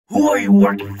Who are you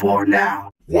working for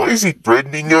now? Why is he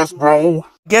threatening us, bro?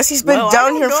 Guess he's been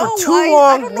down here for too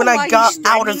long when I got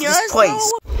out of this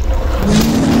place.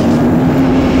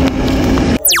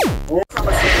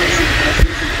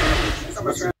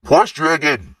 Plush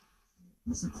Dragon!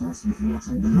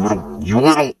 You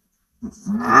little...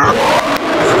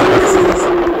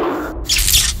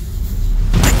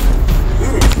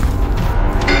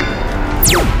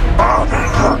 Ah, that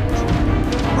hurt.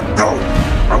 But no,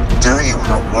 how dare you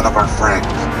hurt one of our friends?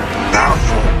 Now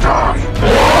you will die.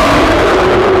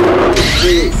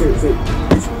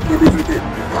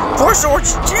 Force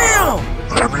Orch, chill!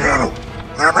 Let me at him!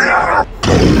 Let me at him!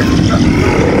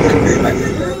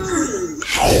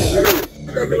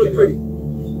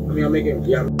 I'll make it,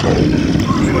 yeah.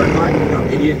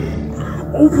 Idiot.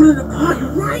 Open the pot,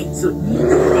 you're right!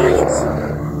 You're right!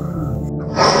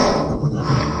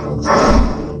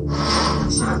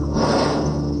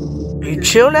 You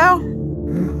chill now?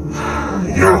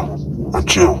 Yeah, I'm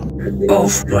chill.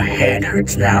 Oof, my head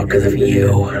hurts now because of you.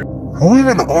 Who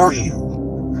even are you?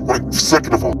 Like,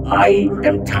 second of all, I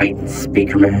am Titan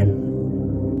Speaker Man.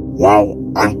 well,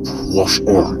 I'm Plush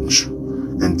Orange.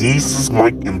 And this is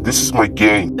my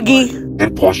gang.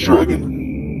 And Plush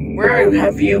Dragon. Where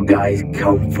have you guys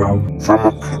come from? From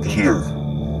up here.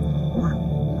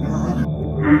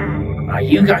 Are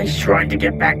you guys trying to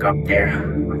get back up there?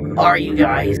 Are you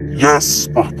guys? Yes,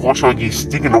 but Plush Dragon is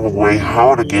thinking of a way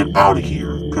how to get out of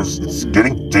here. Because it's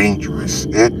getting dangerous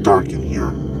and dark in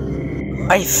here.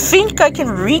 I think I can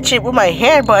reach it with my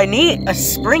hand, but I need a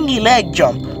springy leg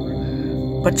jump.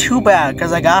 But too bad,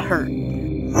 because I got hurt.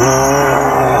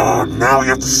 Now you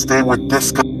have to stay with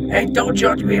this guy. Hey, don't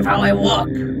judge me of how I look.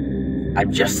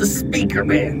 I'm just a speaker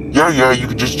man. Yeah, you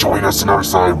can just join us on our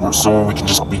side, so we can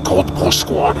just be called the Plush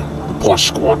Squad. The Plush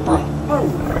Squad, bro.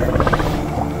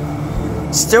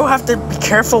 Still have to be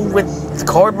careful with the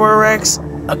cardboard Rex,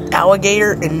 an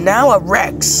alligator, and now a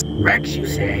Rex. Rex, you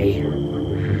say?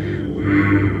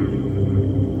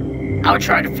 I'll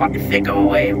try to fucking think of a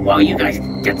way while you guys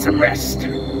get some rest.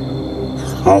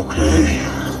 Okay.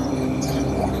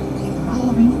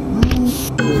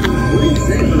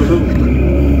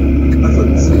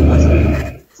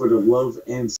 For the love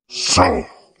and... So,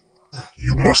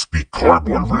 you must be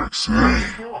Cardboard Rex, eh?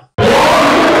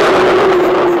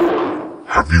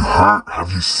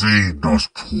 Have you seen those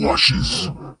plushes?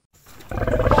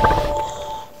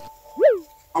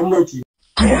 I'm lucky.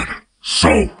 Good.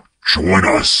 So, join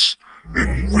us,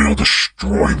 and we'll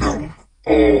destroy them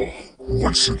all,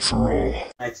 once and for all.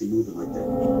 Actually moving like that.